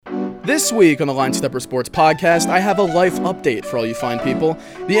This week on the Line Stepper Sports Podcast, I have a life update for all you fine people.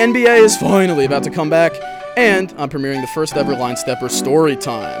 The NBA is finally about to come back, and I'm premiering the first ever Line Stepper story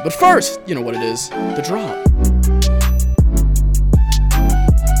time. But first, you know what it is, the drop.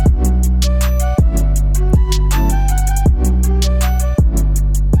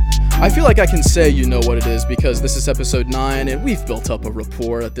 I feel like I can say you know what it is because this is episode 9 and we've built up a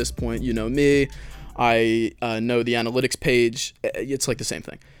rapport at this point. You know me. I know the analytics page. It's like the same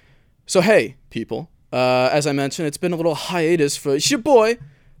thing. So hey, people. As I mentioned, it's been a little hiatus for your boy.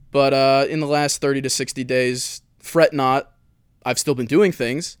 But in the last 30 to 60 days, fret not. I've still been doing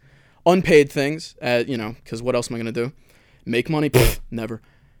things. Unpaid things. Because what else am I going to do? Make money? Pfft, never.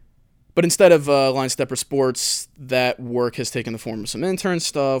 But instead of Line Stepper Sports, that work has taken the form of some intern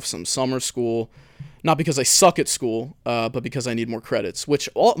stuff, some summer school. Not because I suck at school, but because I need more credits, which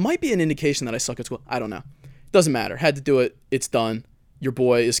might be an indication that I suck at school. I don't know. Doesn't matter. Had to do it. It's done. Your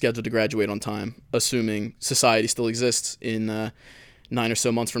boy is scheduled to graduate on time, assuming society still exists in 9 or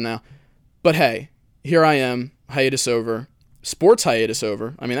so months from now. But hey, here I am, hiatus over, sports hiatus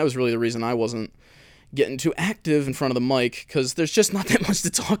over. I mean, that was really the reason I wasn't getting too active in front of the mic, because there's just not that much to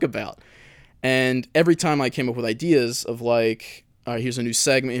talk about. And every time I came up with ideas of like, all right, here's a new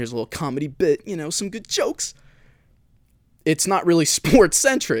segment, here's a little comedy bit, some good jokes, it's not really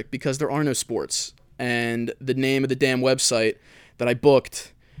sports-centric because there are no sports. And the name of the damn website that I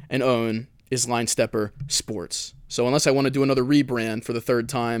booked and own is Line Stepper Sports. So unless I want to do another rebrand for the third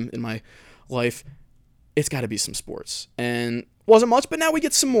time in my life, it's got to be some sports. And wasn't much, but now we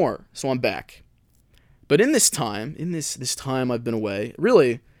get some more, so I'm back. But in this time, this time I've been away,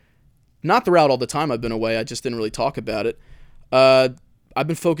 really, not throughout all the time I've been away, I just didn't really talk about it. I've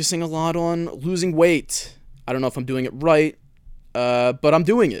been focusing a lot on losing weight. I don't know if I'm doing it right, but I'm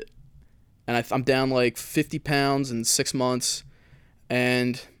doing it. And I'm down like 50 pounds in 6 months,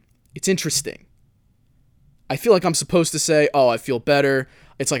 and it's interesting. I feel like I'm supposed to say, oh, I feel better.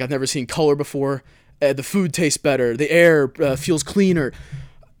 It's like I've never seen color before. The food tastes better. The air feels cleaner.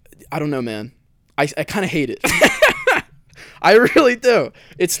 I don't know, man. I kind of hate it. I really do.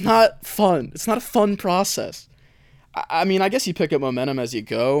 It's not fun. It's not a fun process. I mean, I guess you pick up momentum as you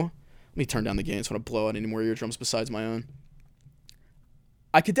go. Let me turn down the gain. I just want to blow out any more eardrums besides my own.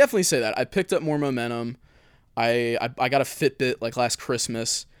 I could definitely say that. I picked up more momentum. I got a Fitbit like last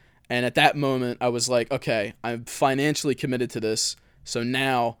Christmas. And at that moment, I was like, okay, I'm financially committed to this. So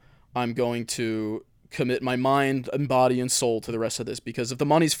now I'm going to commit my mind and body and soul to the rest of this, because if the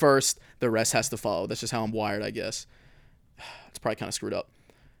money's first, the rest has to follow. That's just how I'm wired, I guess. It's probably kind of screwed up.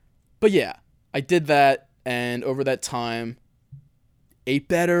 But yeah, I did that, and over that time, ate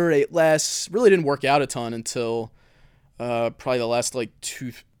better, ate less. Really didn't work out a ton until probably the last like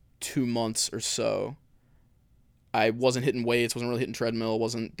two months or so. I wasn't hitting weights, wasn't really hitting treadmill,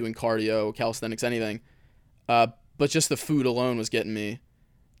 wasn't doing cardio, calisthenics, anything. But just the food alone was getting me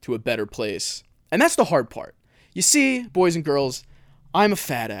to a better place. And that's the hard part. You see, boys and girls, I'm a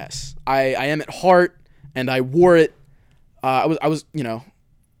fat ass. I am at heart, and I wore it. I was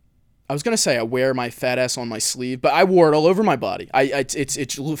gonna say I wear my fat ass on my sleeve, but I wore it all over my body.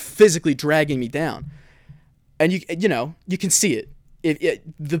 It's physically dragging me down, and you can see it.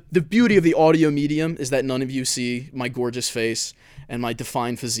 The beauty of the audio medium is that none of you see my gorgeous face and my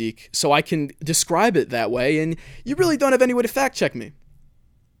defined physique, so I can describe it that way, and you really don't have any way to fact check me.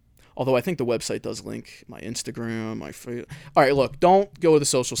 Although I think the website does link my Instagram, all right, look, don't go with the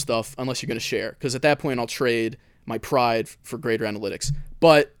social stuff unless you're going to share, because at that point I'll trade my pride for greater analytics.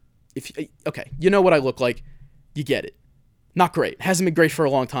 But you know what I look like. You get it. Not great. Hasn't been great for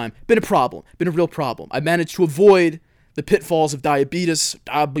a long time. Been a problem. Been a real problem. I managed to avoid the pitfalls of diabetes,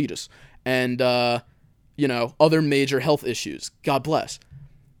 and other major health issues. God bless.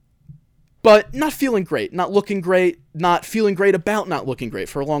 But not feeling great, not looking great, not feeling great about not looking great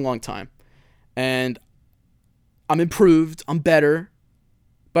for a long, long time. And I'm improved, I'm better,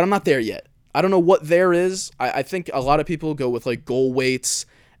 but I'm not there yet. I don't know what there is. I think a lot of people go with like goal weights,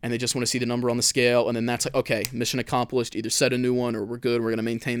 and they just want to see the number on the scale, and then that's like, okay, mission accomplished, either set a new one or we're good, we're going to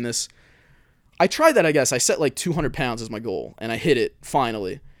maintain this. I tried that, I guess. I set like 200 pounds as my goal, and I hit it,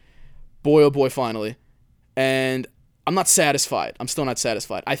 finally. Boy, oh boy, finally. And I'm not satisfied. I'm still not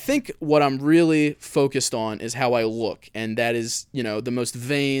satisfied. I think what I'm really focused on is how I look, and that is, the most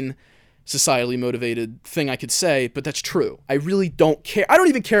vain, societally motivated thing I could say, but that's true. I really don't care. I don't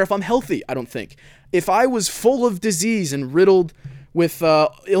even care if I'm healthy, I don't think. If I was full of disease and riddled with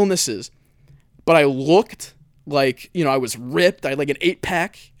illnesses, but I looked like, I was ripped, I had like an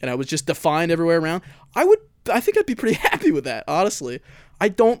 8-pack, and I was just defined everywhere around, I think I'd be pretty happy with that, honestly. I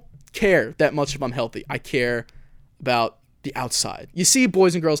don't care that much if I'm healthy. I care about the outside. You see,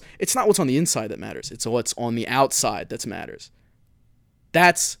 boys and girls, it's not what's on the inside that matters. It's what's on the outside that matters.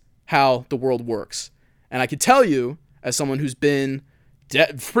 That's how the world works. And I can tell you, as someone who's been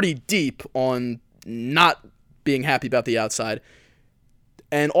pretty deep on not being happy about the outside,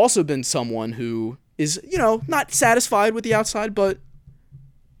 and also been someone who is, not satisfied with the outside, but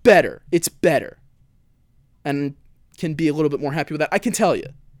better. It's better. And can be a little bit more happy with that. I can tell you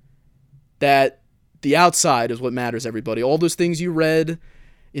that the outside is what matters, everybody. All those things you read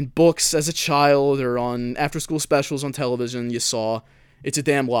in books as a child or on after-school specials on television you saw, it's a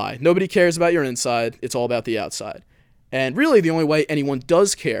damn lie. Nobody cares about your inside. It's all about the outside. And really the only way anyone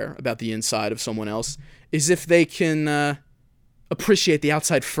does care about the inside of someone else is if they can appreciate the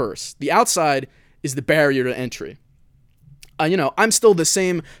outside first. The outside is the barrier to entry. I'm still the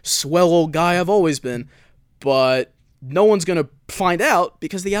same swell old guy I've always been, but no one's going to find out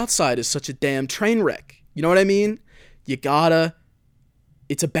because the outside is such a damn train wreck. You know what I mean?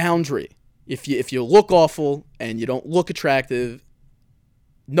 It's a boundary. If you look awful and you don't look attractive,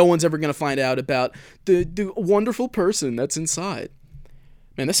 no one's ever going to find out about the wonderful person that's inside.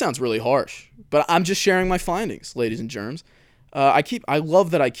 Man, this sounds really harsh, but I'm just sharing my findings, ladies and germs. I love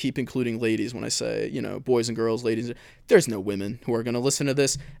that I keep including ladies when I say, boys and girls, ladies. There's no women who are going to listen to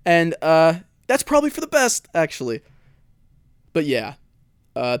this, and that's probably for the best, actually. But yeah,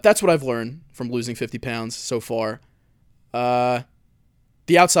 that's what I've learned from losing 50 pounds so far. The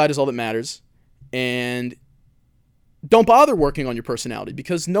outside is all that matters. And don't bother working on your personality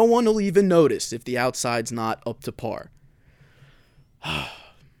because no one will even notice if the outside's not up to par.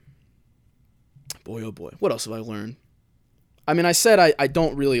 Boy, oh boy. What else have I learned? I mean, I said I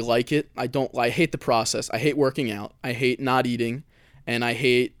don't really like it. I hate the process. I hate working out. I hate not eating. And I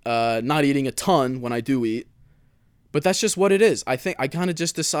hate not eating a ton when I do eat. But that's just what it is. I think I kind of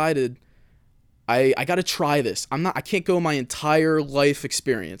just decided I got to try this. I can't go my entire life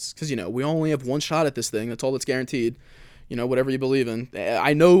experience because, we only have one shot at this thing. That's all that's guaranteed. Whatever you believe in.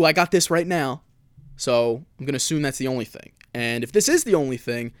 I know I got this right now. So I'm going to assume that's the only thing. And if this is the only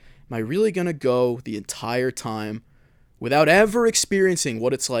thing, am I really going to go the entire time without ever experiencing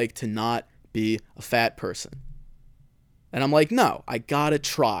what it's like to not be a fat person? And I'm like, no, I got to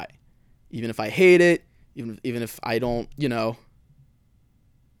try. Even if I hate it. Even if I don't,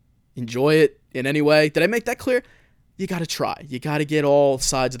 enjoy it in any way. Did I make that clear? You got to try. You got to get all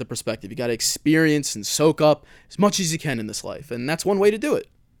sides of the perspective. You got to experience and soak up as much as you can in this life. And that's one way to do it.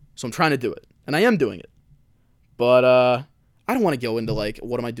 So I'm trying to do it. And I am doing it. But I don't want to go into,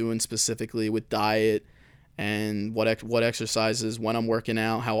 what am I doing specifically with diet and what exercises, when I'm working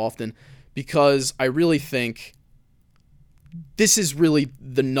out, how often. Because I really think this is really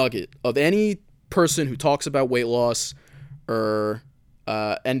the nugget of any person who talks about weight loss and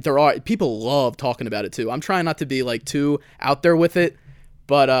there are people love talking about it too. I'm trying not to be too out there with it,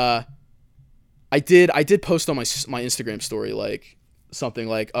 but I did post on my Instagram story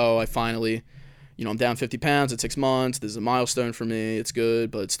something oh, I finally I'm down 50 pounds in 6 months. This is a milestone for me. It's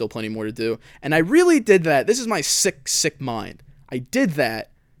good, but it's still plenty more to do. And I really did that. This is my sick mind. I did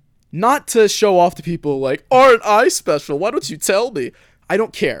that not to show off to people aren't I special? Why don't you tell me? I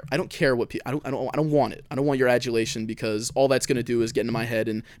don't care. I don't care what people. I don't want it. I don't want your adulation because all that's gonna do is get into my head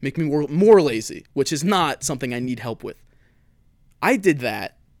and make me more lazy, which is not something I need help with. I did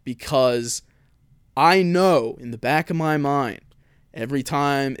that because I know in the back of my mind, every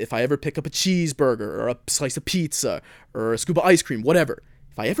time if I ever pick up a cheeseburger or a slice of pizza or a scoop of ice cream, whatever,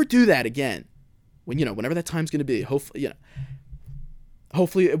 if I ever do that again, whenever that time's gonna be, hopefully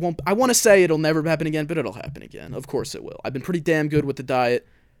it won't. I want to say it'll never happen again, but it'll happen again. Of course it will. I've been pretty damn good with the diet,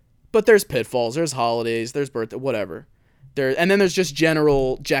 but there's pitfalls, there's holidays, there's birthday, whatever. And then there's just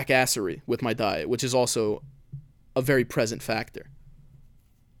general jackassery with my diet, which is also a very present factor.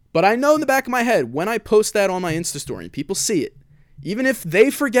 But I know in the back of my head, when I post that on my Insta story and people see it, even if they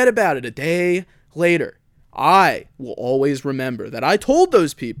forget about it a day later, I will always remember that I told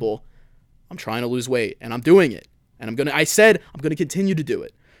those people I'm trying to lose weight and I'm doing it. And I said I'm going to continue to do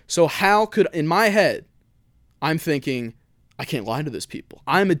it. So how could, in my head, I'm thinking, I can't lie to those people.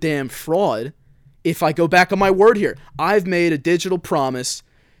 I'm a damn fraud if I go back on my word here. I've made a digital promise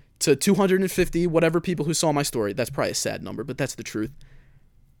to 250 whatever people who saw my story. That's probably a sad number, but that's the truth.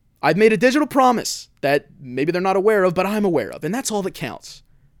 I've made a digital promise that maybe they're not aware of, but I'm aware of. And that's all that counts.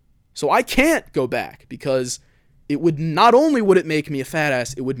 So I can't go back because not only would it make me a fat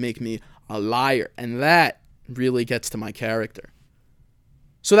ass, it would make me a liar. And that really gets to my character.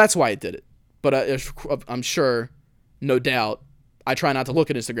 So that's why I did it. But I'm sure, no doubt, I try not to look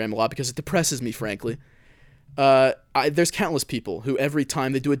at Instagram a lot because it depresses me, frankly. There's countless people who every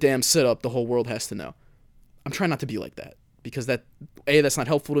time they do a damn sit-up, the whole world has to know. I'm trying not to be like that. because that, A, that's not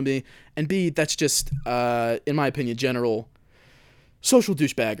helpful to me, and B, that's just, in my opinion, general social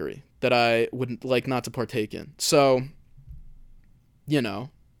douchebaggery that I would like not to partake in. So, you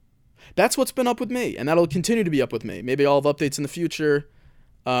know, that's what's been up with me, and that'll continue to be up with me. Maybe I'll have updates in the future.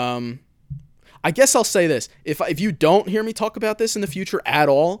 I guess I'll say this. If you don't hear me talk about this in the future at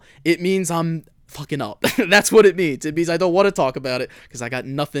all, it means I'm fucking up. That's what it means. It means I don't want to talk about it because I got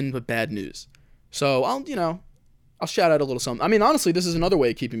nothing but bad news. So I'll shout out a little something. I mean, honestly, this is another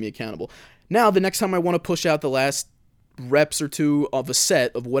way of keeping me accountable. Now, the next time I want to push out the last reps or two of a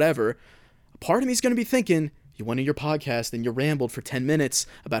set of whatever, part of me is going to be thinking, you went on your podcast and you rambled for 10 minutes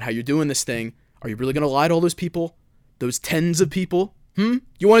about how you're doing this thing. Are you really going to lie to all those people? Those tens of people?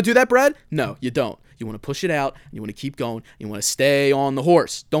 You want to do that, Brad? No, you don't. You want to push it out. You want to keep going. You want to stay on the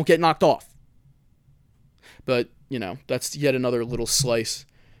horse. Don't get knocked off. But, that's yet another little slice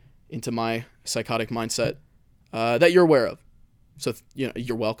into my psychotic mindset that you're aware of. So,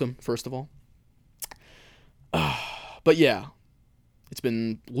 you're welcome, first of all. But yeah, it's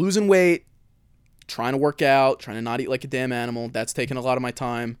been losing weight, trying to work out, trying to not eat like a damn animal. That's taken a lot of my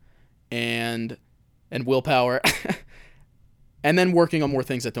time and willpower. And then working on more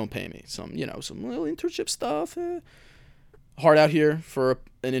things that don't pay me. Some little internship stuff. Hard out here for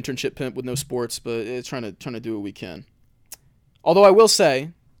an internship pimp with no sports, but it's trying to do what we can. Although I will say,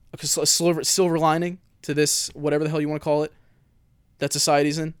 a silver lining to this, whatever the hell you want to call it, that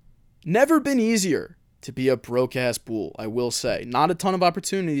society's in, never been easier to be a broke-ass bull, I will say. Not a ton of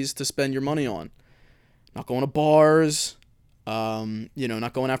opportunities to spend your money on. Not going to bars,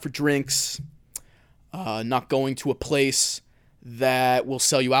 not going out for drinks, not going to a place that will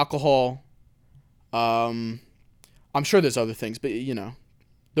sell you alcohol. I'm sure there's other things, but,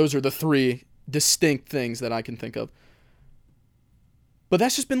 those are the three distinct things that I can think of. But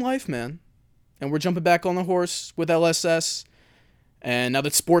that's just been life, man. And we're jumping back on the horse with LSS. And now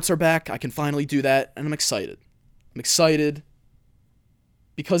that sports are back, I can finally do that, and I'm excited. I'm excited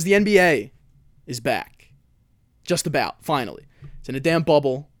because the NBA is back. Just about, finally. It's in a damn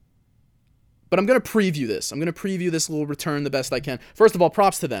bubble. But I'm going to preview this. I'm going to preview this little return the best I can. First of all,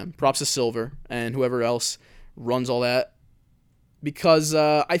 props to them. Props to Silver and whoever else runs all that. Because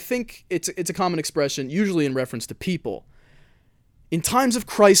I think it's a common expression, usually in reference to people. In times of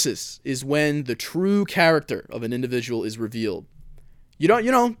crisis is when the true character of an individual is revealed.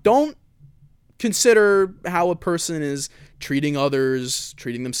 Don't consider how a person is treating others,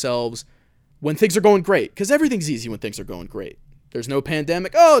 treating themselves when things are going great. Because everything's easy when things are going great. There's no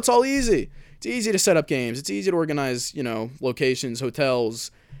pandemic. Oh, it's all easy. It's easy to set up games. It's easy to organize, locations, hotels,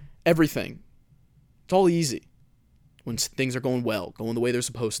 everything. It's all easy when things are going well, going the way they're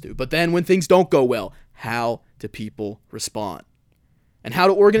supposed to. But then when things don't go well, how do people respond? And how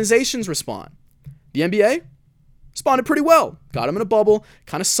do organizations respond? The NBA responded pretty well. Got them in a bubble.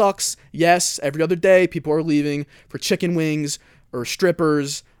 Kind of sucks. Yes, every other day people are leaving for chicken wings or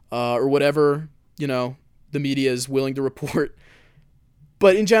strippers or whatever, the media is willing to report.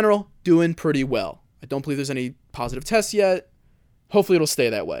 But in general, doing pretty well. I don't believe there's any positive tests yet. Hopefully it'll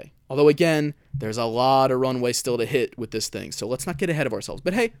stay that way. Although, again, there's a lot of runway still to hit with this thing. So let's not get ahead of ourselves.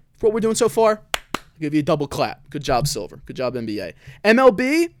 But hey, for what we're doing so far, I'll give you a double clap. Good job, Silver. Good job, NBA.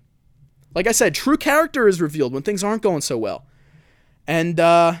 MLB, like I said, true character is revealed when things aren't going so well. And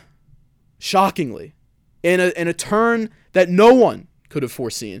shockingly, in a turn that no one could have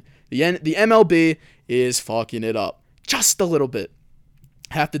foreseen, the MLB is fucking it up. Just a little bit.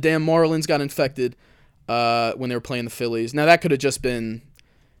 Half the damn Marlins got infected when they were playing the Phillies. Now, that could have just been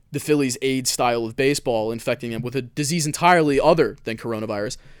the Phillies' AIDS style of baseball infecting them with a disease entirely other than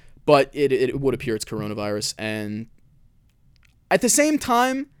coronavirus. But it would appear it's coronavirus. And at the same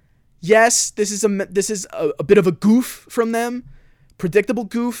time, yes, this is a bit of a goof from them. Predictable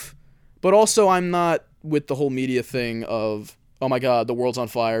goof. But also, I'm not with the whole media thing of, oh my God, the world's on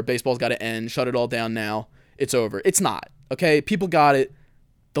fire. Baseball's got to end. Shut it all down now. It's over. It's not. Okay? People got it.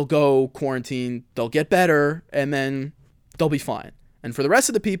 They'll go quarantine. They'll get better. And then they'll be fine. And for the rest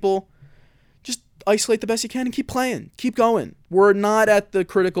of the people, just isolate the best you can and keep playing. Keep going. We're not at the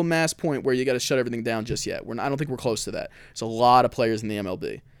critical mass point where you got to shut everything down just yet. I don't think we're close to that. There's a lot of players in the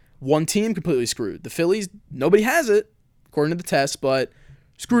MLB. One team completely screwed. The Phillies, nobody has it, according to the test, but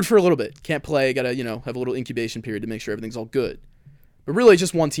screwed for a little bit. Can't play. Got to, have a little incubation period to make sure everything's all good. But really,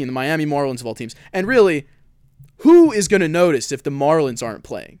 just one team, the Miami Marlins of all teams. And really, who is going to notice if the Marlins aren't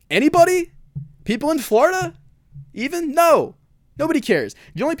playing? Anybody? People in Florida? Even? No. Nobody cares.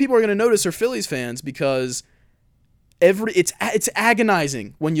 The only people who are going to notice are Phillies fans because it's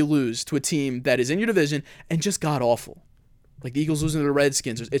agonizing when you lose to a team that is in your division and just god-awful. Like the Eagles losing to the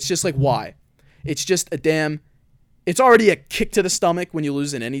Redskins. It's just like, why? It's just a damn It's already a kick to the stomach when you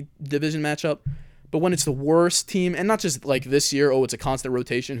lose in any division matchup. But when it's the worst team, and not just like this year, it's a constant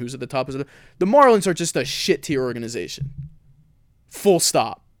rotation, who's at the top. The Marlins are just a shit tier organization. Full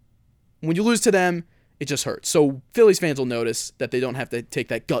stop. When you lose to them, it just hurts. So Phillies fans will notice that they don't have to take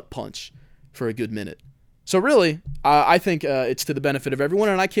that gut punch for a good minute. So really, I think it's to the benefit of everyone,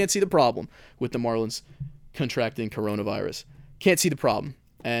 and I can't see the problem with the Marlins contracting coronavirus. Can't see the problem.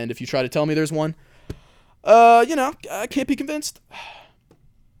 And if you try to tell me there's one, I can't be convinced.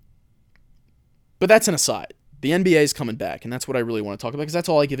 But that's an aside. The NBA is coming back, and that's what I really want to talk about, because that's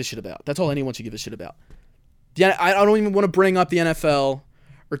all I give a shit about. That's all anyone should give a shit about. I don't even want to bring up the NFL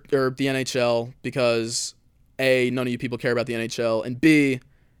or the NHL, because A, none of you people care about the NHL, and B,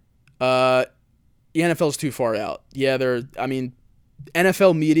 the NFL is too far out. Yeah,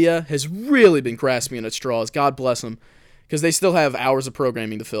 NFL media has really been grasping at straws. God bless them, because they still have hours of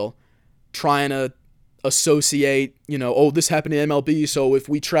programming to fill, trying to associate, this happened in MLB, so if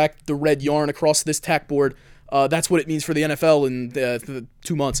we track the red yarn across this tack board, that's what it means for the NFL in the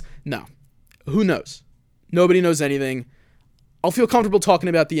 2 months. No. Who knows? Nobody knows anything. I'll feel comfortable talking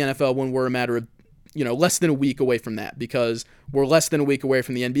about the NFL when we're a matter of, less than a week away from that, because we're less than a week away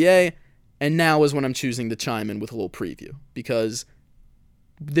from the NBA, and now is when I'm choosing to chime in with a little preview, because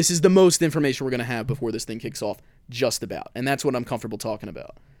this is the most information we're going to have before this thing kicks off, just about, and that's what I'm comfortable talking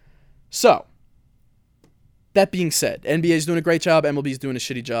about. So, that being said, NBA is doing a great job, MLB is doing a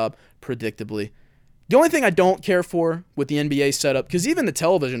shitty job, predictably. The only thing I don't care for with the NBA setup, because even the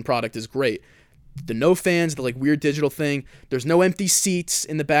television product is great, the no fans, the weird digital thing, there's no empty seats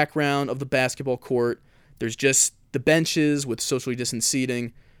in the background of the basketball court, there's just the benches with socially distanced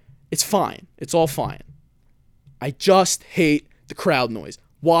seating. It's fine. It's all fine. I just hate the crowd noise.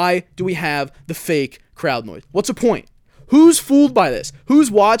 Why do we have the fake crowd noise? What's the point? Who's fooled by this? Who's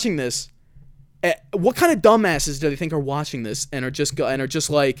watching this? What kind of dumbasses do they think are watching this and are just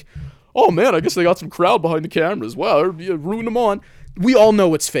like, oh man, I guess they got some crowd behind the cameras. Wow, they're rooting them on. We all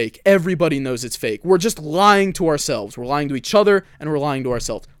know it's fake. Everybody knows it's fake. We're just lying to ourselves. We're lying to each other, and we're lying to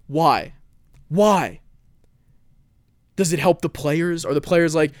ourselves. Why? Does it help the players? Are the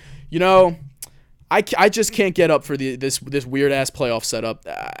players like, I just can't get up for this weird ass playoff setup.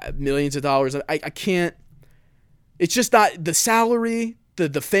 Millions of dollars. I can't. It's just not the salary. The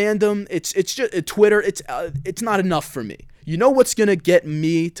fandom, it's just Twitter, it's not enough for me. You know what's gonna get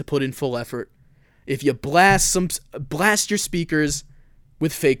me to put in full effort? If you blast your speakers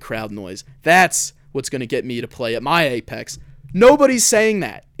with fake crowd noise. That's what's gonna get me to play at my apex. Nobody's saying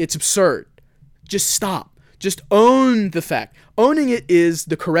that. It's absurd. Just stop. Just own the fact. Owning it is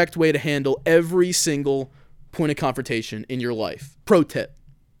the correct way to handle every single point of confrontation in your life. Pro tip.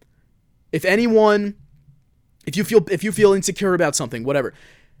 If you feel insecure about something, whatever.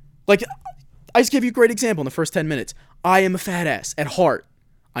 I just gave you a great example in the first 10 minutes. I am a fat ass at heart.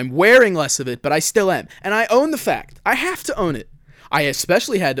 I'm wearing less of it, but I still am. And I own the fact. I have to own it. I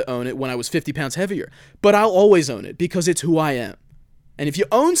especially had to own it when I was 50 pounds heavier. But I'll always own it because it's who I am. And if you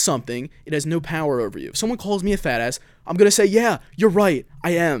own something, it has no power over you. If someone calls me a fat ass, I'm going to say, yeah, you're right.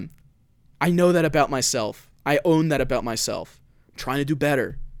 I am. I know that about myself. I own that about myself. I'm trying to do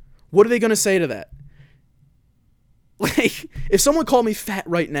better. What are they going to say to that? If someone called me fat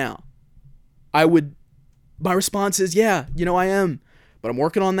right now, my response is, yeah, I am. But I'm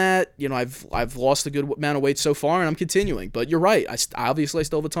working on that. I've lost a good amount of weight so far, and I'm continuing. But you're right. I obviously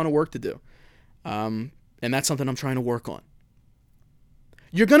still have a ton of work to do. And that's something I'm trying to work on.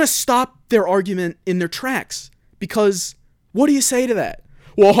 You're going to stop their argument in their tracks. Because what do you say to that?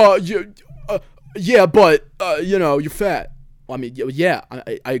 Well, yeah, but, you're fat. Well, yeah,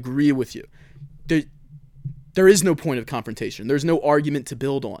 I agree with you. There is no point of confrontation. There's no argument to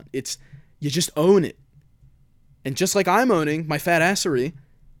build on. You just own it. And just like I'm owning my fat assery,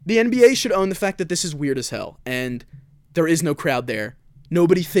 the NBA should own the fact that this is weird as hell. And there is no crowd there.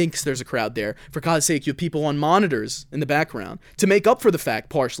 Nobody thinks there's a crowd there. For God's sake, you have people on monitors in the background to make up for the fact,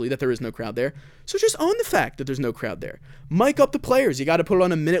 partially, that there is no crowd there. So just own the fact that there's no crowd there. Mic up the players. You got to put it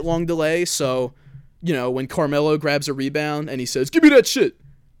on a minute-long delay so, when Carmelo grabs a rebound and he says, give me that shit,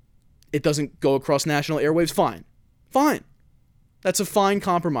 it doesn't go across national airwaves. Fine. That's a fine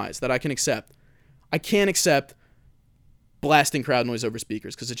compromise that I can accept. I can't accept blasting crowd noise over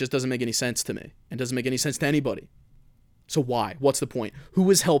speakers because it just doesn't make any sense to me and doesn't make any sense to anybody. So why? What's the point? Who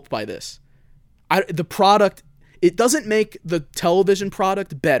is helped by this? The product, it doesn't make the television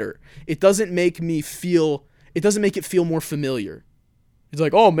product better. It doesn't make it feel more familiar. It's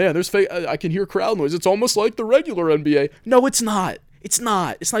like, oh man, I can hear crowd noise. It's almost like the regular NBA. No, it's not. It's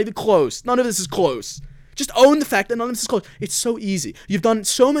not even close. None of this is close. Just own the fact that none of this is close. It's so easy. You've done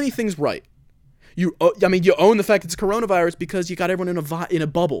so many things right. You own the fact it's coronavirus because you got everyone in a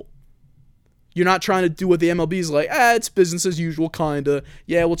bubble. You're not trying to do what the MLB's like, it's business as usual, kinda.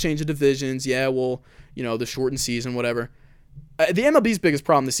 Yeah, we'll change the divisions. Yeah, we'll, the shortened season, whatever. The MLB's biggest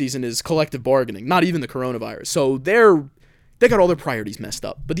problem this season is collective bargaining, not even the coronavirus. So they got all their priorities messed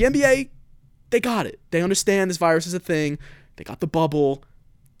up. But the NBA, they got it. They understand this virus is a thing. They got the bubble.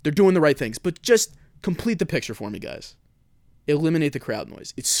 They're doing the right things. But just complete the picture for me, guys. Eliminate the crowd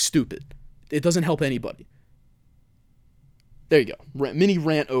noise. It's stupid. It doesn't help anybody. There you go. Mini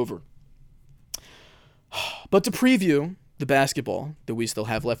rant over. But to preview the basketball that we still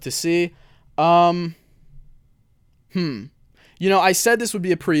have left to see, I said this would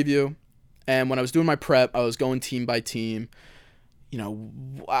be a preview, and when I was doing my prep, I was going team by team,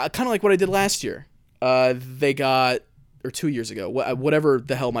 kind of like what I did last year. They got, or 2 years ago, whatever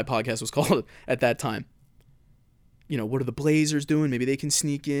the hell my podcast was called at that time. What are the Blazers doing? Maybe they can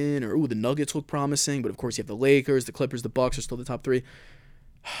sneak in, or, the Nuggets look promising, but of course you have the Lakers, the Clippers, the Bucks are still the top three.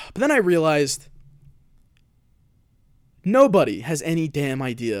 But then I realized nobody has any damn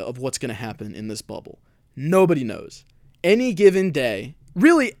idea of what's going to happen in this bubble. Nobody knows. Any given day,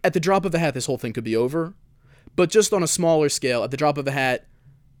 really, at the drop of a hat, this whole thing could be over. But just on a smaller scale, at the drop of a hat,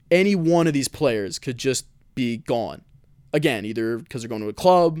 any one of these players could just be gone. Again, either because they're going to a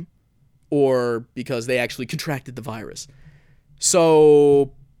club or because they actually contracted the virus.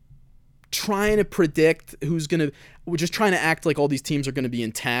 So trying to predict we're just trying to act like all these teams are going to be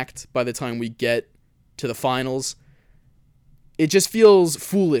intact by the time we get to the finals. It just feels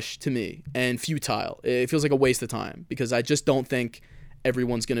foolish to me and futile. It feels like a waste of time because I just don't think every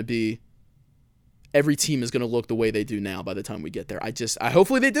team is going to look the way they do now by the time we get there. I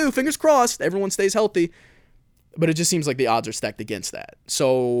hopefully they do. Fingers crossed. Everyone stays healthy. But it just seems like the odds are stacked against that.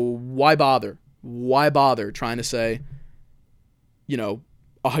 So why bother? Why bother trying to say, a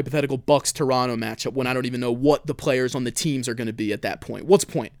hypothetical Bucks-Toronto matchup when I don't even know what the players on the teams are going to be at that point? What's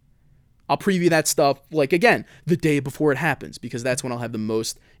the point? I'll preview that stuff, again, the day before it happens, because that's when I'll have the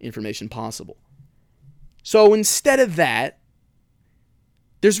most information possible. So instead of that,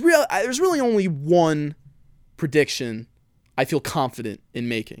 there's really only one prediction I feel confident in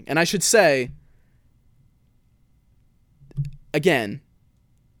making. And I should say, again,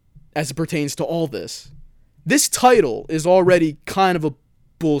 as it pertains to all this title is already kind of a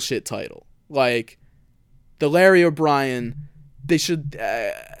bullshit title. Like, the Larry O'Brien, they should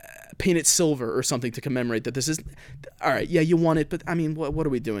paint it silver or something to commemorate that this is... All right, yeah, you won it, but, what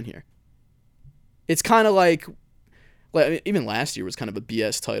are we doing here? It's kind of like even last year was kind of a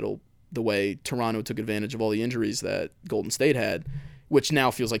BS title, the way Toronto took advantage of all the injuries that Golden State had, which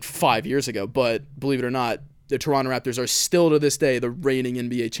now feels like 5 years ago. But believe it or not, the Toronto Raptors are still to this day the reigning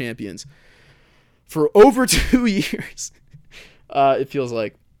NBA champions for over 2 years. It feels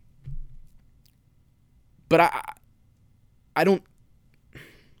like. But I don't...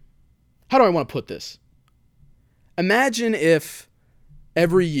 How do I want to put this? Imagine if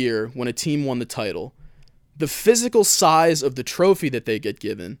every year when a team won the title, the physical size of the trophy that they get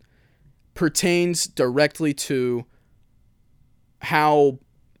given pertains directly to how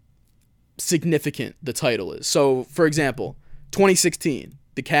significant the title is. So, for example, 2016,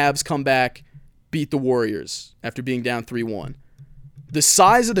 the Cavs come back, beat the Warriors after being down 3-1. The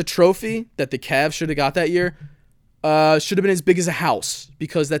size of the trophy that the Cavs should have got that year should have been as big as a house,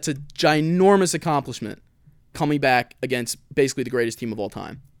 because that's a ginormous accomplishment coming back against basically the greatest team of all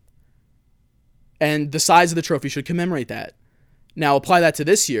time. And the size of the trophy should commemorate that. Now, apply that to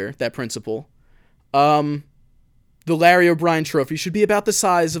this year, that principle. The Larry O'Brien trophy should be about the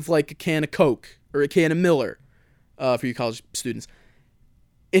size of like a can of Coke or a can of Miller for you college students.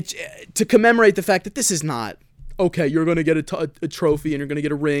 It's to commemorate the fact that this is not, okay, you're going to get a trophy and you're going to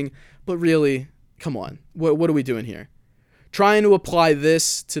get a ring, but really, come on, what are we doing here? Trying to apply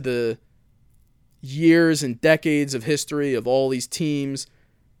this to the years and decades of history of all these teams,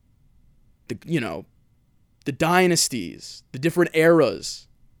 the dynasties, the different eras.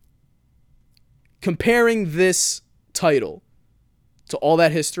 Comparing this title to all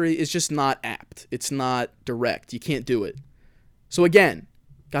that history is just not apt. It's not direct. You can't do it. So again,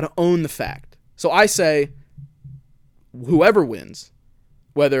 got to own the fact. So I say, whoever wins,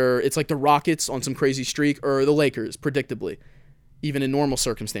 whether it's like the Rockets on some crazy streak or the Lakers, predictably, even in normal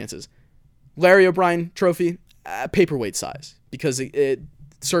circumstances, Larry O'Brien trophy, paperweight size, because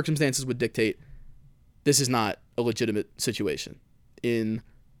circumstances would dictate this is not a legitimate situation in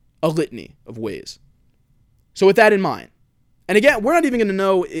a litany of ways. So with that in mind, and again, we're not even going to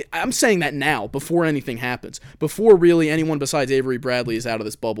know, I'm saying that now, before anything happens, before really anyone besides Avery Bradley is out of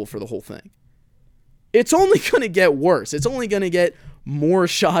this bubble for the whole thing. It's only going to get worse. It's only going to get more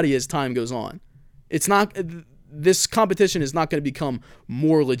shoddy as time goes on. It's not. This competition is not going to become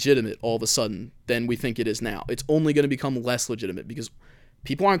more legitimate all of a sudden than we think it is now. It's only going to become less legitimate because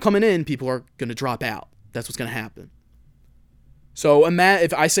people aren't coming in, people are going to drop out. That's what's going to happen. So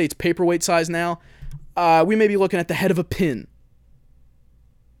if I say it's paperweight size now, we may be looking at the head of a pin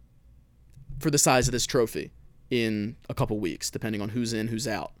for the size of this trophy in a couple weeks, depending on who's in, who's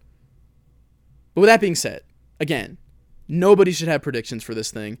out. But with that being said, again, nobody should have predictions for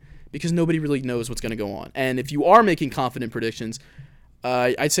this thing because nobody really knows what's going to go on. And if you are making confident predictions,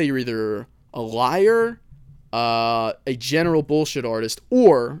 I'd say you're either a liar, a general bullshit artist,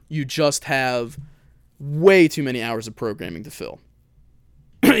 or you just have way too many hours of programming to fill.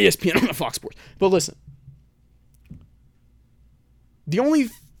 ESPN, Fox Sports. But listen, the only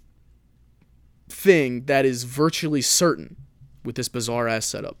thing that is virtually certain with this bizarre-ass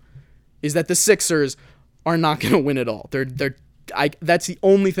setup is that the Sixers are not going to win at all. That's the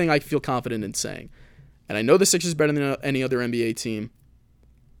only thing I feel confident in saying. And I know the Sixers are better than any other NBA team.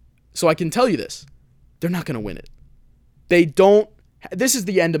 So I can tell you this. They're not going to win it. They don't. This is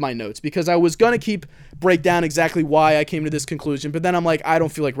the end of my notes because I was going to break down exactly why I came to this conclusion. But then I'm like, I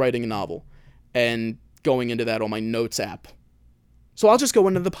don't feel like writing a novel and going into that on my notes app. So I'll just go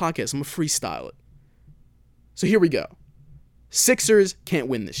into the podcast. I'm going to freestyle it. So here we go. Sixers can't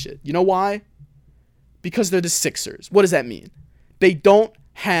win this shit. You know why? Because they're the Sixers. What does that mean? They don't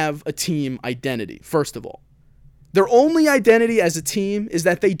have a team identity, first of all. Their only identity as a team is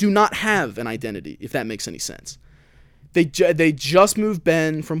that they do not have an identity, if that makes any sense. They just moved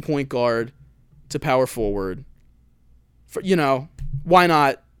Ben from point guard to power forward. Why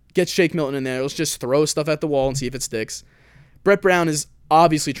not get Shake Milton in there? Let's just throw stuff at the wall and see if it sticks. Brett Brown is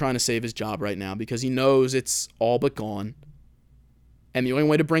obviously trying to save his job right now because he knows it's all but gone. And the only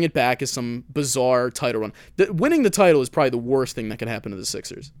way to bring it back is some bizarre title run. Winning the title is probably the worst thing that could happen to the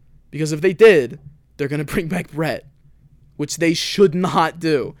Sixers. Because if they did, they're going to bring back Brett, which they should not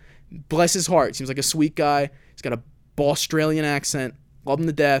do. Bless his heart. Seems like a sweet guy. He's got a Australian accent. Love him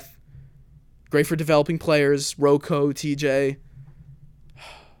to death. Great for developing players. Rocco, TJ. It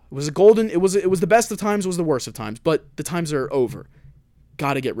was the best of times, it was the worst of times. But the times are over.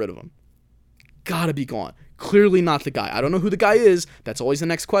 Gotta get rid of him. Gotta be gone. Clearly not the guy. I don't know who the guy is. That's always the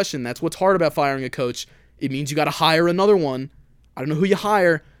next question. That's what's hard about firing a coach. It means you got to hire another one. I don't know who you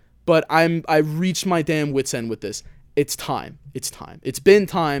hire, but I've reached my damn wit's end with this. It's time. It's time. It's been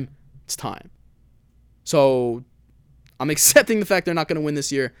time. It's time. So I'm accepting the fact they're not going to win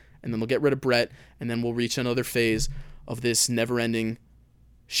this year, and then they'll get rid of Brett, and then we'll reach another phase of this never-ending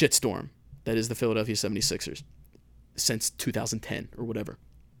shitstorm that is the Philadelphia 76ers since 2010 or whatever.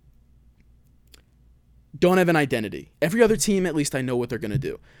 Don't have an identity. Every other team, at least I know what they're going to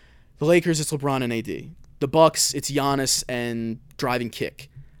do. The Lakers, it's LeBron and AD. The Bucks, it's Giannis and driving kick.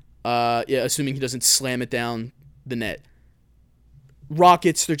 Assuming he doesn't slam it down the net.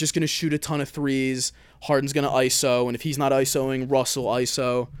 Rockets, they're just going to shoot a ton of threes. Harden's going to ISO, and if he's not ISOing, Russell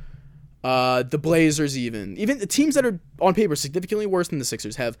ISO. The Blazers even the teams that are on paper significantly worse than the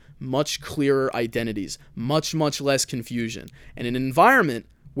Sixers have much clearer identities, much, much less confusion. And in an environment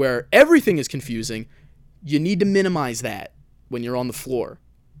where everything is confusing, you need to minimize that when you're on the floor.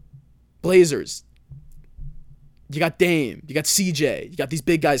 Blazers, you got Dame, you got CJ, you got these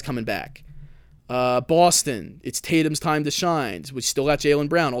big guys coming back. Boston, it's Tatum's time to shine. We still got Jaylen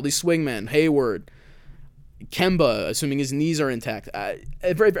Brown, all these swingmen, Hayward, Kemba, assuming his knees are intact.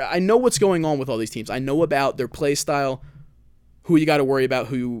 I know what's going on with all these teams. I know about their play style, who you got to worry about,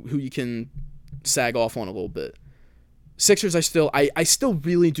 who you can sag off on a little bit. Sixers, I still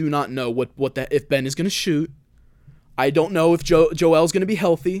really do not know if Ben is going to shoot. I don't know if Joel's going to be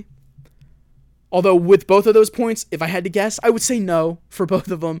healthy. Although with both of those points, if I had to guess, I would say no for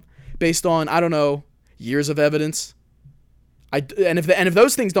both of them based on, I don't know, years of evidence. And if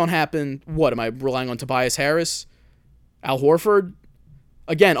those things don't happen, what am I relying on? Tobias Harris, Al Horford?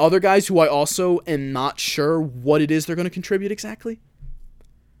 Again, other guys who I also am not sure what it is they're going to contribute exactly.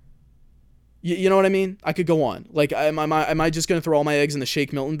 You know what I mean? I could go on. Like, am I just going to throw all my eggs in the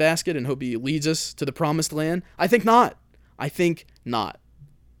Shake Milton basket and hope he leads us to the promised land? I think not.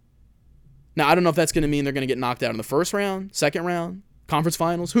 Now, I don't know if that's going to mean they're going to get knocked out in the first round, second round, conference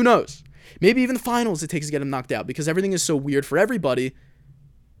finals. Who knows? Maybe even the finals it takes to get them knocked out because everything is so weird for everybody.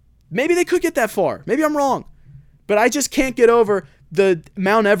 Maybe they could get that far. Maybe I'm wrong. But I just can't get over the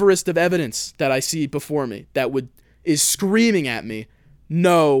Mount Everest of evidence that I see before me that is screaming at me,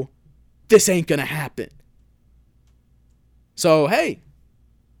 no, this ain't going to happen. So, hey,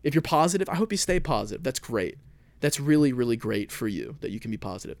 if you're positive, I hope you stay positive. That's great. That's really, really great for you that you can be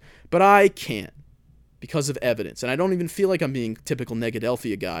positive. But I can't because of evidence. And I don't even feel like I'm being typical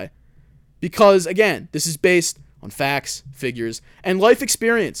Negadelphia guy. Because, again, this is based on facts, figures, and life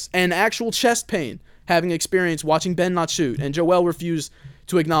experience, and actual chest pain, having experience watching Ben not shoot, and Joel refused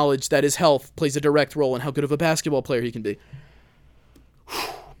to acknowledge that his health plays a direct role in how good of a basketball player he can be.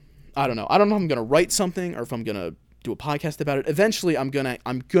 I don't know. I don't know if I'm going to write something or if I'm going to do a podcast about it. Eventually, I'm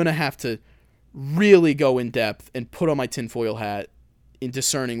gonna have to really go in depth and put on my tinfoil hat in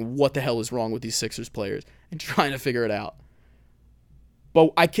discerning what the hell is wrong with these Sixers players and trying to figure it out.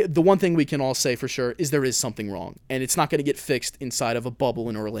 But the one thing we can all say for sure is there is something wrong, and it's not going to get fixed inside of a bubble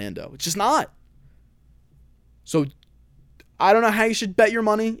in Orlando. It's just not. So I don't know how you should bet your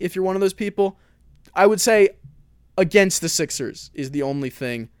money if you're one of those people. I would say against the Sixers is the only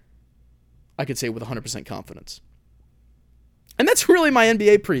thing I could say with 100% confidence. And that's really my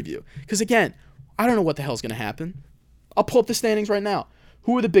NBA preview. Because again, I don't know what the hell's going to happen. I'll pull up the standings right now.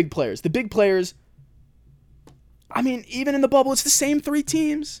 Who are the big players? The big players, I mean, even in the bubble, it's the same three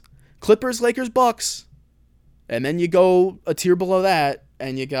teams. Clippers, Lakers, Bucks. And then you go a tier below that,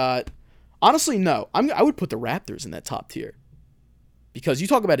 and you got... Honestly, no. I would put the Raptors in that top tier. Because you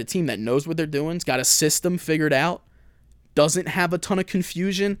talk about a team that knows what they're doing, has got a system figured out, doesn't have a ton of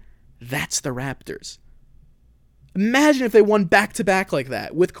confusion. That's the Raptors. Imagine if they won back-to-back like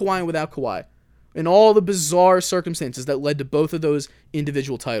that, with Kawhi and without Kawhi, and all the bizarre circumstances that led to both of those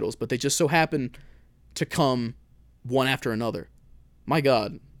individual titles, but they just so happen to come one after another. My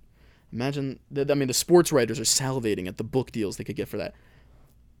God. Imagine, the sports writers are salivating at the book deals they could get for that.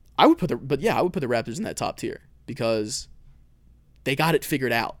 I would put the Raptors in that top tier, because they got it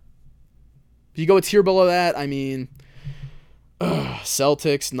figured out. If you go a tier below that, I mean,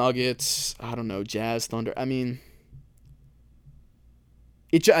 Celtics, Nuggets, I don't know, Jazz, Thunder, I mean...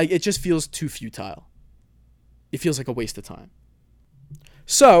 It just feels too futile. It feels like a waste of time.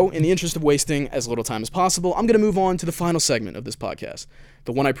 So, in the interest of wasting as little time as possible, I'm going to move on to the final segment of this podcast,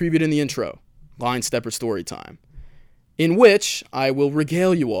 the one I previewed in the intro, Line Stepper Story Time, in which I will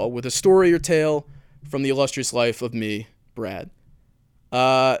regale you all with a story or tale from the illustrious life of me, Brad.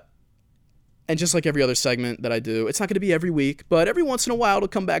 And just like every other segment that I do, it's not going to be every week, but every once in a while it'll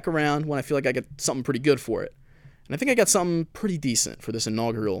come back around when I feel like I get something pretty good for it. And I think I got something pretty decent for this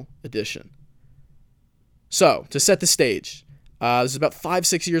inaugural edition. So, to set the stage, this is about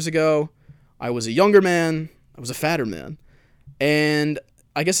 5-6 years ago. I was a younger man. I was a fatter man. And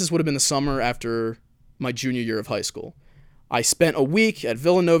I guess this would have been the summer after my junior year of high school. I spent a week at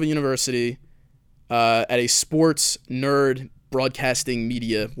Villanova University at a sports nerd broadcasting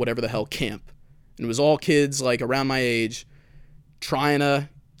media, whatever the hell, camp. And it was all kids like around my age trying to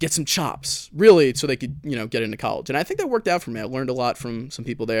get some chops, really, so they could, get into college. And I think that worked out for me. I learned a lot from some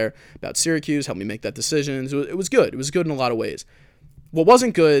people there about Syracuse, helped me make that decision. It was good. It was good in a lot of ways. What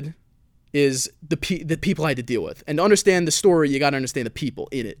wasn't good is the people I had to deal with. And to understand the story, you got to understand the people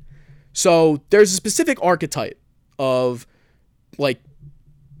in it. So there's a specific archetype of, like,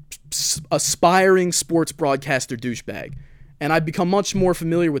 aspiring sports broadcaster douchebag. And I've become much more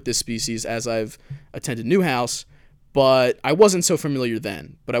familiar with this species as I've attended Newhouse, but I wasn't so familiar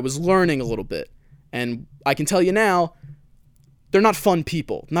then. But I was learning a little bit. And I can tell you now, they're not fun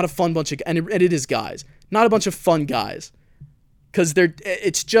people. Not a fun bunch of... And it is guys. Not a bunch of fun guys. Because they're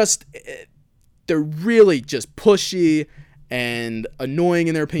really just pushy and annoying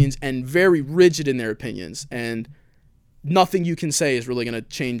in their opinions and very rigid in their opinions. And nothing you can say is really going to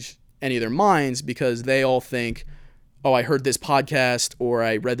change any of their minds, because they all think, oh, I heard this podcast or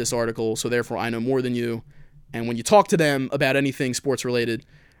I read this article, so therefore I know more than you. And when you talk to them about anything sports related,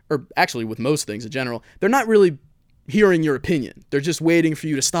 or actually with most things in general, they're not really hearing your opinion. They're just waiting for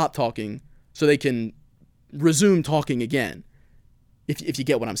you to stop talking so they can resume talking again, if you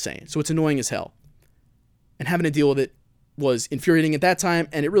get what I'm saying. So it's annoying as hell. And having to deal with it was infuriating at that time,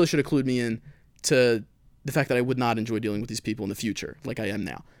 and it really should have clued me in to the fact that I would not enjoy dealing with these people in the future like I am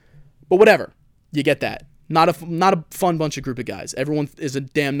now. But whatever. You get that. Not a fun bunch of group of guys. Everyone is a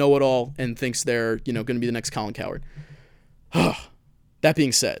damn know-it-all and thinks they're, going to be the next Colin Cowherd. That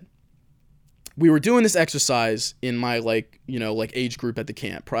being said, we were doing this exercise in my, age group at the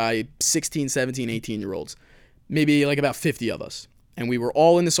camp, probably 16, 17, 18-year-olds, maybe like about 50 of us. And we were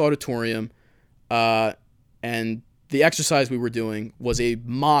all in this auditorium, and the exercise we were doing was a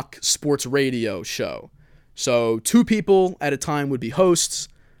mock sports radio show. So 2 people at a time would be hosts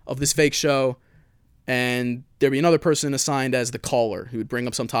of this fake show, and there'd be another person assigned as the caller who would bring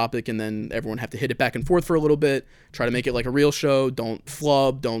up some topic, and then everyone have to hit it back and forth for a little bit, try to make it like a real show, don't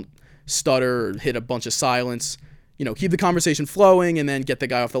flub, don't stutter, or hit a bunch of silence, keep the conversation flowing, and then get the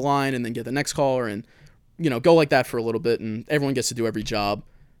guy off the line, and then get the next caller, and, go like that for a little bit, and everyone gets to do every job,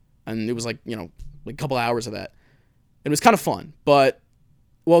 and it was like a couple hours of that. It was kind of fun, but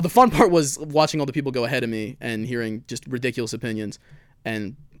well, the fun part was watching all the people go ahead of me and hearing just ridiculous opinions.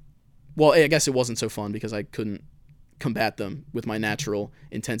 And, well, I guess it wasn't so fun because I couldn't combat them with my natural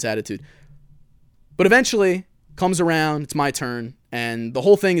intense attitude. But eventually comes around, it's my turn, and the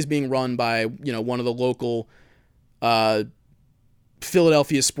whole thing is being run by, one of the local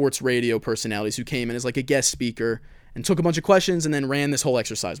Philadelphia sports radio personalities who came in as like a guest speaker and took a bunch of questions and then ran this whole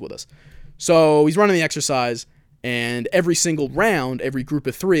exercise with us. So he's running the exercise, and every single round, every group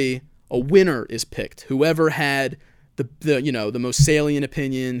of 3, a winner is picked. Whoever had the most salient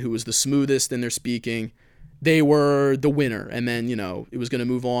opinion, who was the smoothest in their speaking, they were the winner. And then, it was going to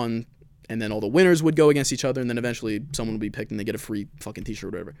move on, and then all the winners would go against each other, and then eventually someone would be picked and they get a free fucking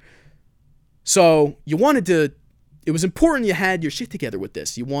t-shirt or whatever. So it was important you had your shit together with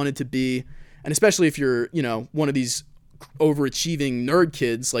this. You wanted to be, and especially if you're, one of these overachieving nerd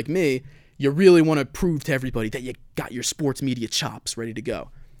kids like me, you really want to prove to everybody that you got your sports media chops ready to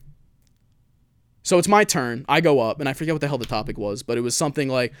go. So it's my turn. I go up, and I forget what the hell the topic was, but it was something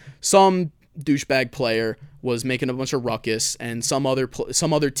like some douchebag player was making a bunch of ruckus, and some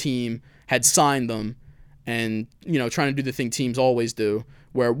other team had signed them, and trying to do the thing teams always do,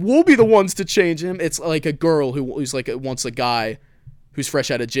 where we'll be the ones to change him. It's like a girl who's like wants a guy who's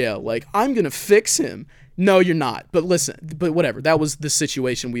fresh out of jail. Like, I'm gonna fix him. No, you're not. But listen, but whatever. That was the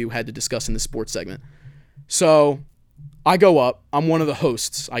situation we had to discuss in the sports segment. So I go up. I'm one of the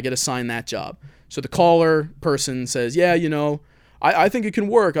hosts. I get assigned that job. So the caller person says, yeah, I think it can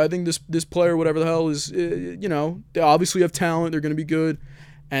work. I think this player, whatever the hell is, they obviously have talent. They're going to be good.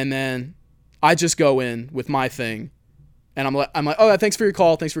 And then I just go in with my thing. And I'm like, oh, thanks for your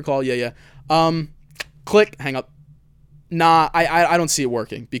call. Yeah. Click, hang up. Nah, I don't see it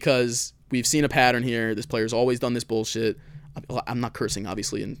working because we've seen a pattern here. This player's always done this bullshit. I'm not cursing,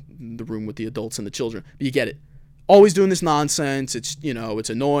 obviously, in the room with the adults and the children, but you get it. Always doing this nonsense. It's, it's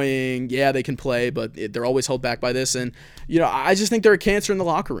annoying. Yeah, they can play, but they're always held back by this. And, I just think they're a cancer in the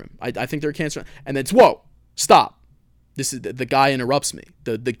locker room. I think they're a cancer. And then it's, whoa, stop. This is the guy interrupts me.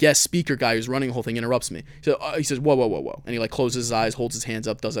 The guest speaker guy who's running the whole thing interrupts me. So he says, whoa. And he closes his eyes, holds his hands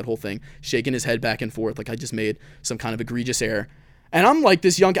up, does that whole thing, shaking his head back and forth like I just made some kind of egregious error. And I'm like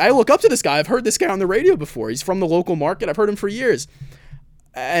this young guy. I look up to this guy. I've heard this guy on the radio before. He's from the local market. I've heard him for years.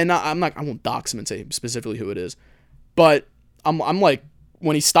 And I won't dox him and say specifically who it is. But I'm like,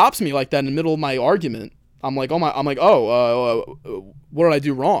 when he stops me like that in the middle of my argument, what did I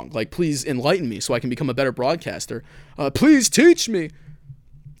do wrong? Like, please enlighten me so I can become a better broadcaster. Please teach me.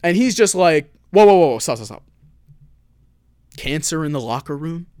 And he's just like, whoa, stop. Cancer in the locker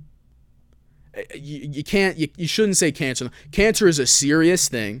room? You shouldn't say cancer. Cancer is a serious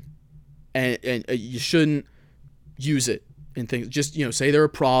thing, and you shouldn't use it in things. Just, say they're a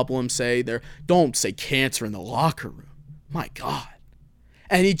problem, don't say cancer in the locker room. My God.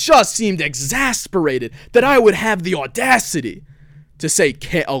 And he just seemed exasperated that I would have the audacity to say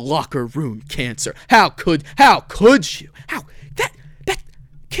a locker room cancer. How could you? That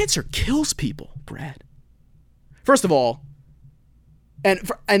cancer kills people, Brad. First of all,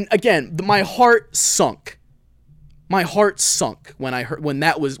 and again, my heart sunk. My heart sunk when I heard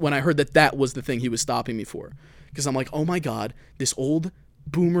that was the thing he was stopping me for, because I'm like, oh my God, this old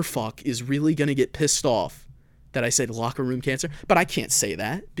boomer fuck is really gonna get pissed off that I said locker room cancer. But I can't say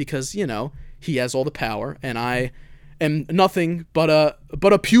that because he has all the power, and I am nothing but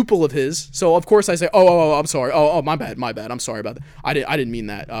a pupil of his. So of course I say, oh, I'm sorry. Oh, my bad. I'm sorry about that. I didn't mean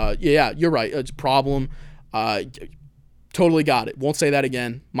that. Yeah, you're right. It's a problem. Totally got it. Won't say that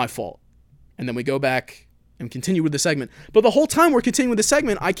again. My fault. And then we go back and continue with the segment. But the whole time we're continuing with the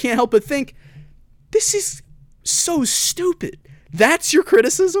segment, I can't help but think, this is so stupid. That's your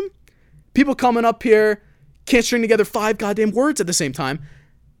criticism? People coming up here can't string together 5 goddamn words at the same time.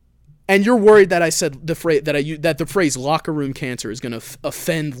 And you're worried that I said the phrase locker room cancer is going to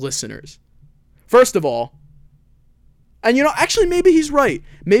offend listeners. First of all, and actually maybe he's right.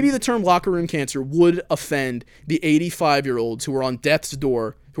 Maybe the term locker room cancer would offend the 85-year-olds who are on death's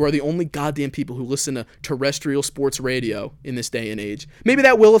door, who are the only goddamn people who listen to terrestrial sports radio in this day and age. Maybe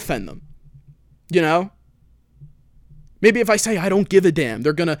that will offend them. Maybe if I say I don't give a damn,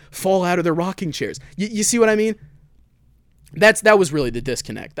 they're going to fall out of their rocking chairs. You see what I mean? That was really the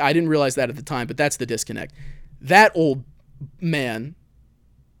disconnect. I didn't realize that at the time, but that's the disconnect. That old man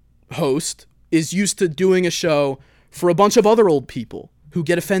host is used to doing a show for a bunch of other old people who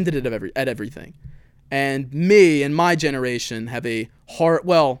get offended at everything. And me and my generation have a hard,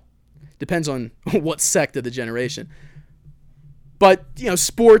 well, depends on what sect of the generation. But,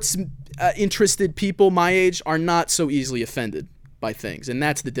 sports interested people my age are not so easily offended by things, and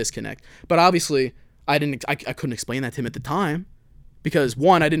that's the disconnect. But obviously, I couldn't explain that to him at the time Because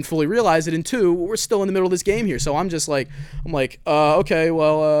one, I didn't fully realize it, and two, we're still in the middle of this game here. So I'm like, okay,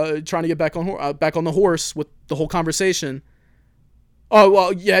 well, trying to get back on the horse with the whole conversation. Oh,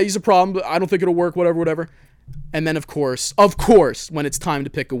 well, yeah, he's a problem, but I don't think it'll work, whatever. And then, of course, when it's time to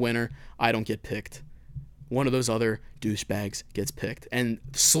pick a winner, I don't get picked. One of those other douchebags gets picked. And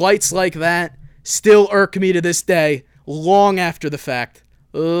slights like that still irk me to this day, long after the fact.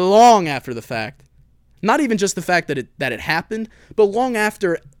 Not even just the fact that it happened, but long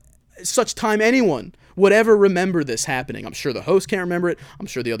after such time anyone would ever remember this happening. I'm sure the host can't remember it. I'm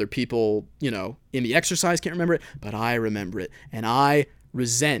sure the other people, in the exercise can't remember it, but I remember it. And I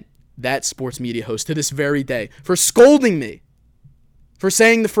resent that sports media host to this very day for scolding me for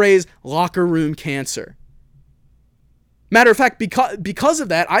saying the phrase locker room cancer. Matter of fact, because of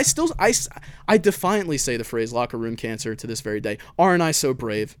that, I defiantly say the phrase locker room cancer to this very day. Aren't I so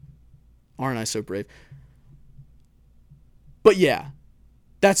brave? But yeah,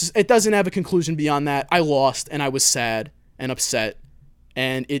 it doesn't have a conclusion beyond that. I lost, and I was sad and upset,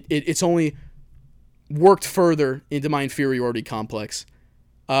 and it's only worked further into my inferiority complex,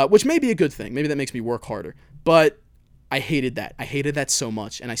 which may be a good thing. Maybe that makes me work harder. But I hated that. I hated that so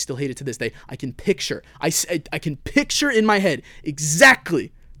much, and I still hate it to this day. I can picture in my head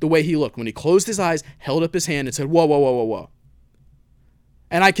exactly the way he looked when he closed his eyes, held up his hand, and said, "Whoa, whoa, whoa, whoa, whoa."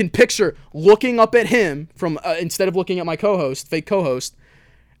 And I can picture looking up at him from instead of looking at my fake co-host,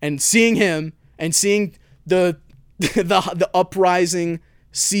 and seeing him and seeing the uprising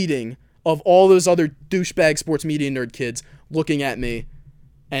seeding of all those other douchebag sports media nerd kids looking at me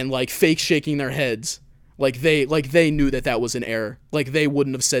and like fake shaking their heads like they knew that was an error. Like they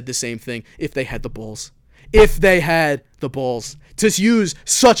wouldn't have said the same thing if they had the balls. If they had the balls to use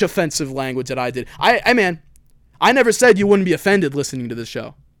such offensive language that I did. I never said you wouldn't be offended listening to this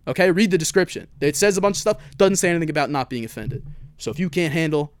show. Okay, read the description. It says a bunch of stuff, doesn't say anything about not being offended. So if you can't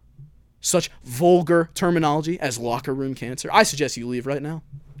handle such vulgar terminology as locker room cancer, I suggest you leave right now.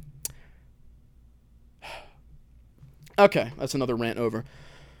 Okay, that's another rant over.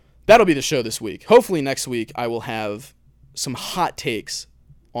 That'll be the show this week. Hopefully next week I will have some hot takes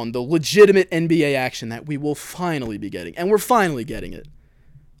on the legitimate NBA action that we will finally be getting. And we're finally getting it.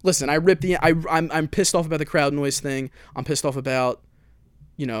 Listen, I'm pissed off about the crowd noise thing. I'm pissed off about,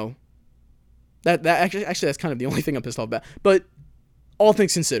 that actually that's kind of the only thing I'm pissed off about. But all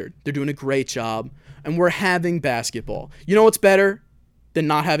things considered, they're doing a great job, and we're having basketball. You know what's better than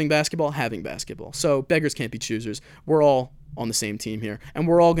not having basketball? Having basketball. So beggars can't be choosers. We're all on the same team here, and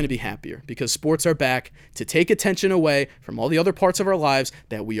we're all going to be happier because sports are back to take attention away from all the other parts of our lives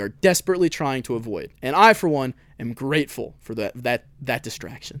that we are desperately trying to avoid. And I, for one, am grateful for that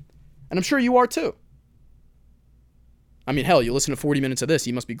distraction. And I'm sure you are too. I mean, hell, you listen to 40 minutes of this,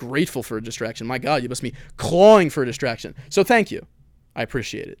 you must be grateful for a distraction. My God, you must be clawing for a distraction. So thank you. I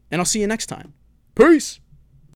appreciate it. And I'll see you next time. Peace.